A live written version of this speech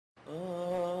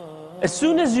As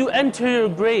soon as you enter your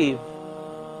grave,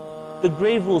 the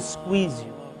grave will squeeze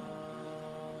you.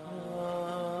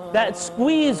 That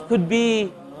squeeze could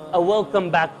be a welcome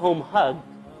back home hug,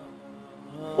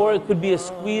 or it could be a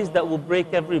squeeze that will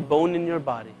break every bone in your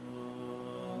body.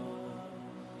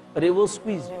 But it will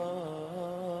squeeze you.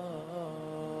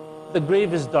 The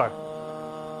grave is dark,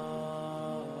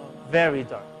 very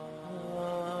dark,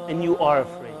 and you are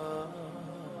afraid.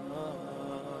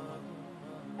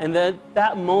 And at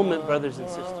that moment, brothers and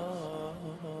sisters,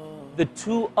 the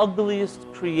two ugliest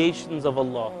creations of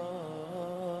Allah,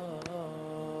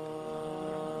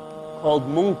 called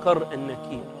Munkar and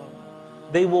Nakir,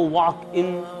 they will walk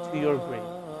into your grave.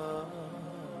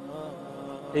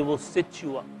 They will sit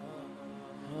you up.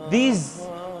 These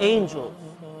angels,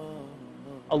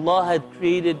 Allah had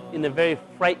created in a very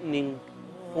frightening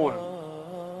form.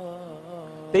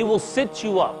 They will sit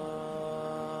you up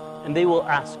and they will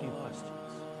ask you questions.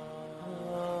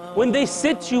 When they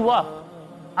sit you up,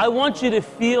 I want you to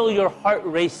feel your heart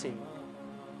racing,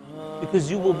 because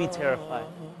you will be terrified.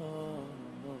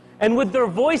 And with their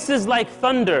voices like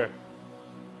thunder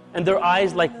and their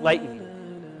eyes like lightning,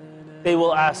 they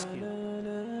will ask you,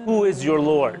 who is your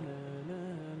Lord?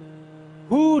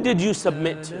 Who did you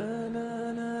submit to?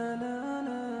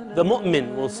 The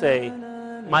mu'min will say,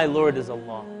 my Lord is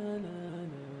Allah.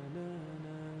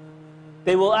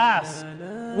 They will ask,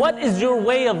 what is your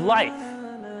way of life?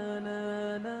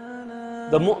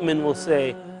 The mu'min will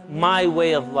say, my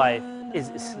way of life is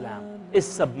Islam, is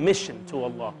submission to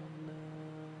Allah.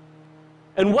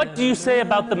 And what do you say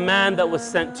about the man that was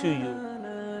sent to you?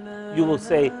 You will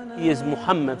say, he is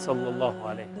Muhammad sallallahu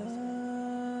alayhi wa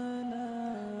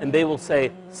sallam. And they will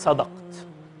say, sadaqt.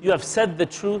 You have said the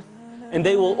truth. And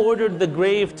they will order the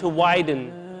grave to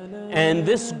widen. And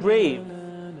this grave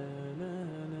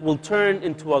will turn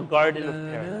into a garden of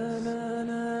paradise.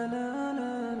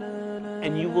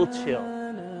 And you will chill.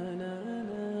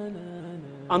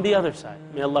 On the other side,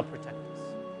 may Allah protect us.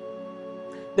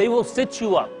 They will sit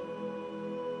you up.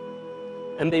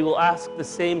 And they will ask the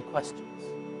same questions.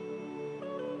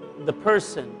 The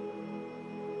person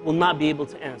will not be able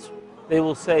to answer. They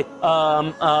will say,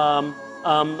 I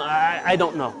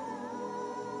don't know.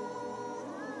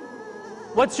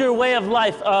 What's your way of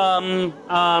life? I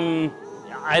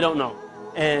don't know.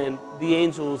 And the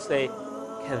angel will say,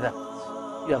 kadhabt,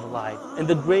 you have lied. And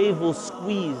the grave will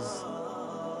squeeze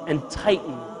and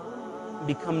tighten,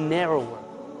 become narrower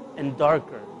and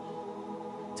darker,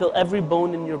 till every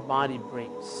bone in your body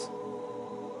breaks.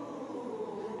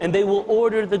 And they will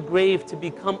order the grave to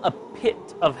become a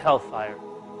pit of hellfire.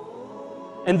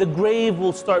 And the grave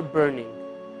will start burning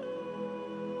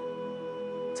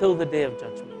till the day of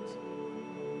judgment.